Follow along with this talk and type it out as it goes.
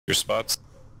Your spots.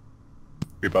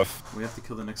 Rebuff. We have to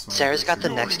kill the next one. Sarah's got the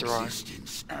next wrong.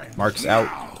 Mark's out.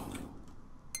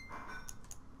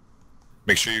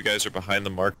 Make sure you guys are behind the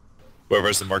mark. Whoever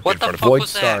has the mark What in the front fuck of Void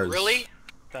was that? stars. Really?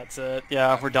 That's it.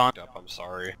 Yeah, we're done. I'm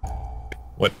sorry.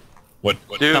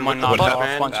 Dude, Someone knocked what off a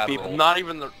happened? bunch of people. Not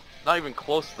even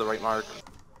close to the right mark.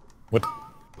 What?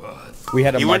 We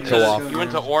had a He mark went go off. he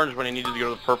went to orange when he needed to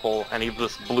go to the purple, and he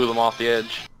just blew them off the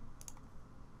edge.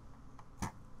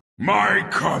 My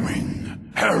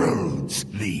coming heralds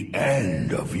the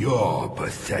end of your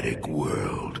pathetic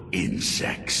world,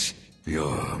 insects.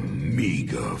 Your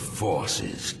meager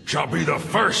forces shall be the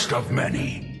first of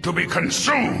many to be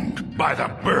consumed by the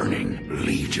Burning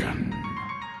Legion.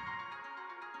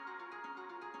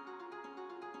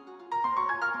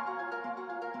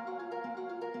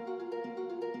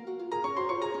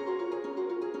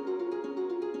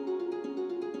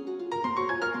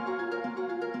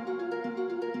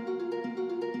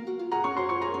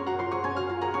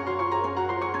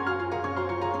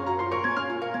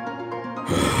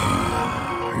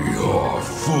 Your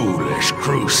foolish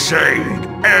crusade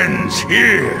ends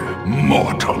here,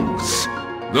 mortals.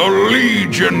 The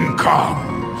Legion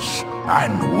comes,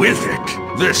 and with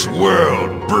it, this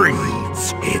world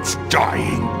breathes its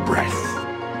dying breath.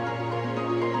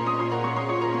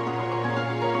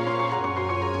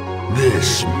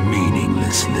 This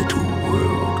meaningless little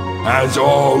world has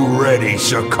already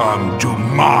succumbed to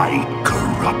my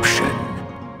corruption.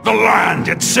 The land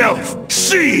itself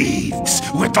seethes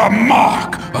with the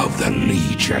mark of the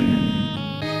Legion.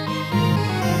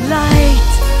 Light,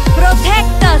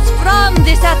 protect us from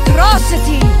this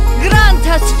atrocity. Grant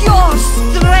us your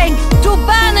strength to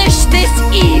banish this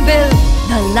evil.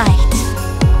 The light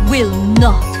will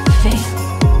not fail.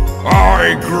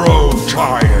 I grow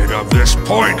tired of this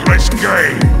pointless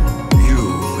game.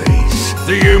 You face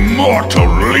the immortal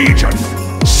Legion,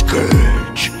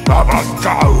 scourge of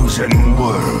 1,000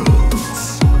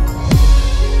 worlds.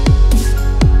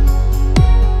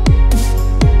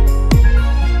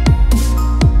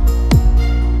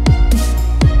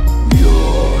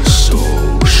 Your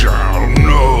soul shall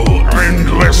know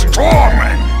endless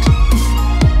torment.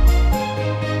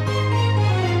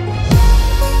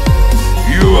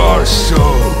 You are so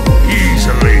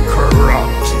easily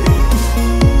corrupted.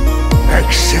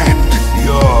 Accept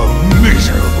your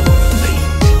miserable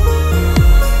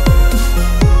fate.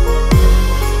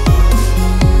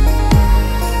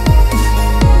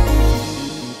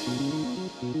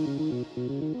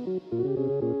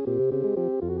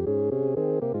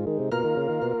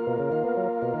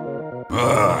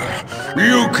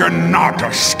 You cannot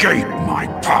escape my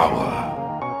power.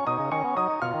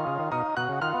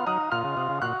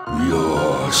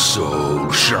 Your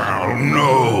soul shall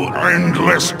know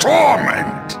endless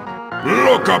torment.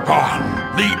 Look upon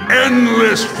the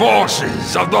endless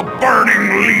forces of the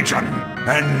Burning Legion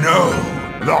and know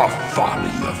the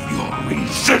folly of your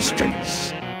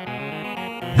resistance.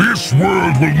 This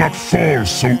world will not fall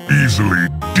so easily,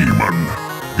 demon.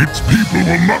 Its people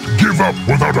will not give up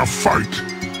without a fight.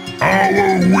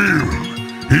 Our will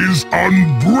is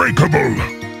unbreakable.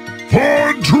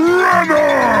 For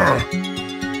Draenor!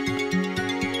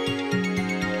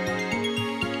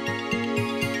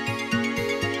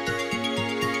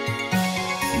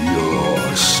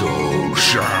 Your soul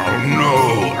shall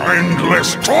know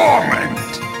endless torment.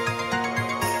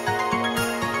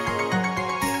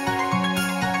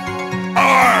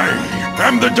 I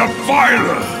am the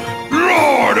Defiler,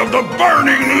 Lord of the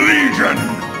Burning Legion.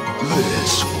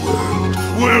 This world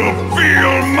will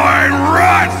feel my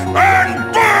wrath and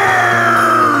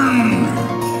burn!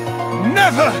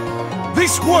 Never!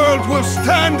 This world will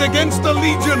stand against the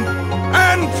Legion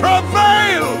and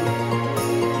prevail!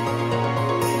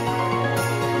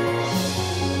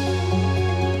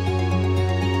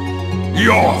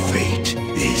 Your fate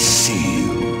is sealed.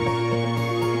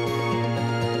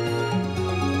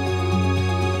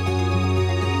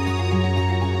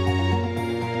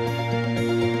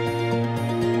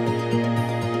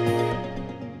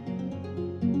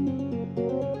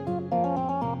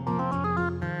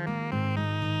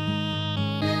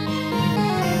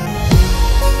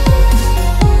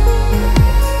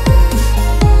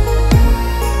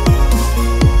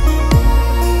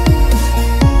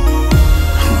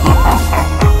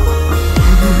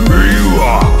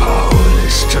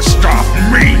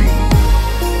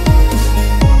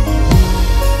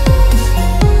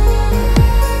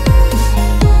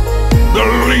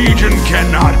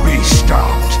 Cannot be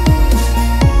stopped.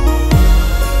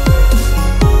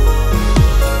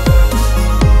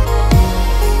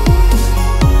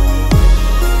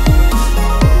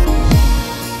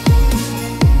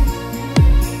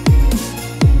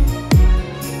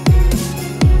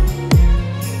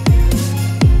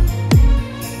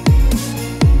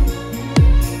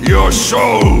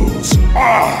 souls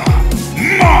are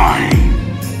mine!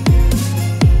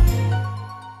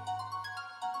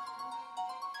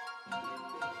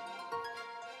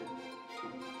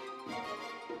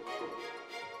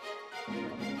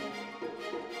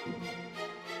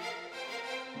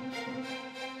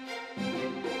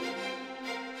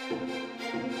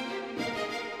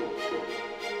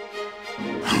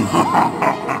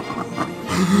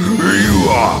 You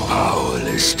are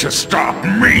powerless to stop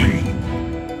me!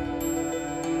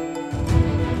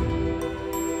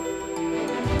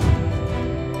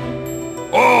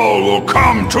 All will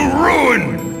come to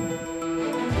ruin!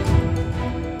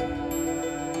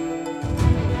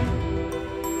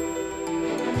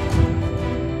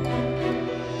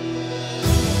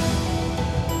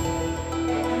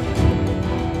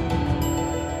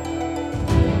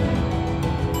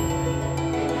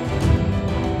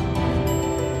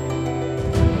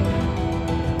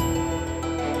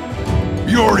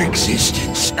 Your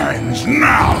existence ends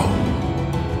now!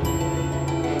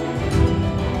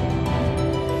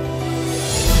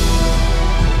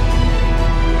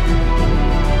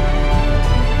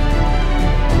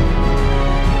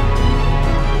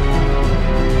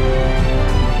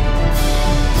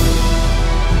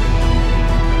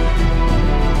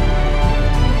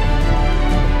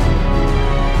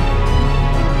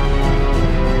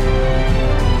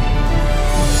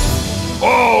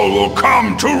 All will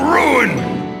come to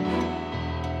ruin!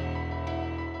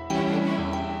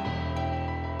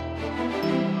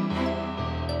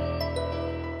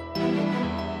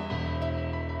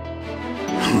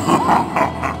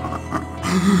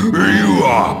 You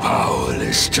are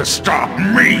powerless to stop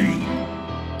me!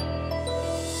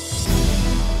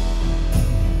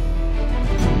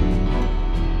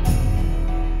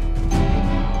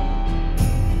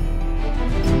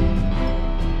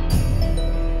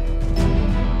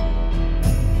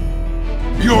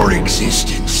 Your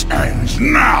existence ends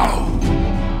now!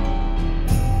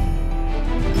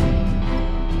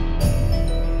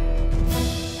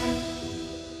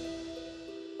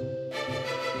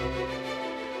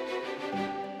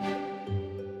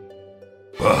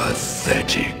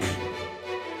 Pathetic.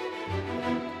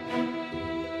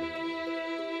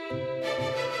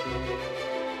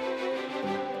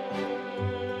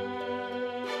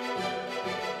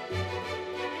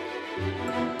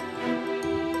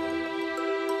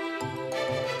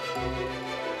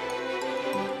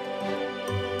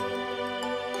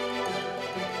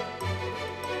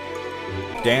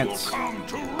 Dance. Come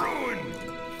to ruin.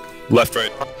 Left,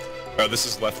 right. This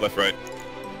is left, left, right.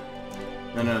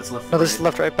 No, it's left. No, this is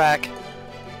left, right, back.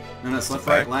 No, it's left,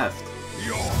 right, left.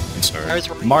 I'm sorry.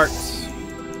 Marks.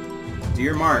 Do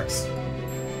your marks.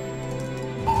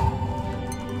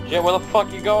 Shit, where the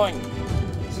fuck you going?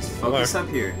 Just focus up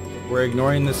here. We're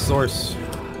ignoring this source.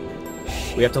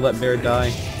 We have to let Bear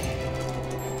die.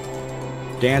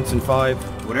 Dance in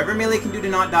 5. Whatever melee can do to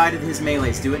not die to his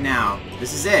melees, do it now.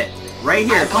 This is it. Right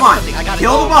here, come on!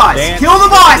 Kill the boss! Dance. Kill the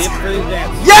boss!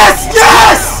 Yes!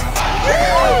 Yes!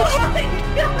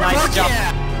 Nice jump.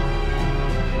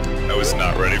 I was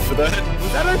not ready for that.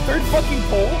 Was that our third fucking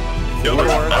poll? Yo,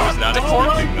 I was not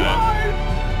expecting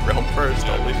that. Realm first,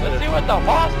 holy Let's shit. see what the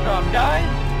boss dropped, guys!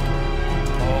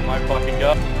 Oh my fucking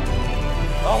god.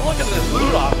 Oh, look at this loot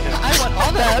option. I want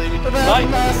all that.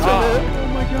 Nice job. Oh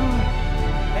my god.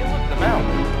 Hey, look, the mount.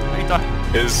 What are you talking?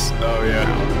 Oh yeah.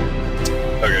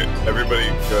 Okay, everybody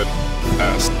good.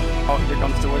 Passed. Oh, here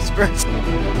comes the whispers.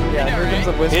 Yeah, here comes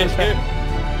the whispers.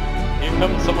 Here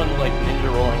comes someone like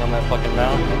ninja rolling on that fucking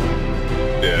mount.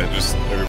 Yeah, just everybody.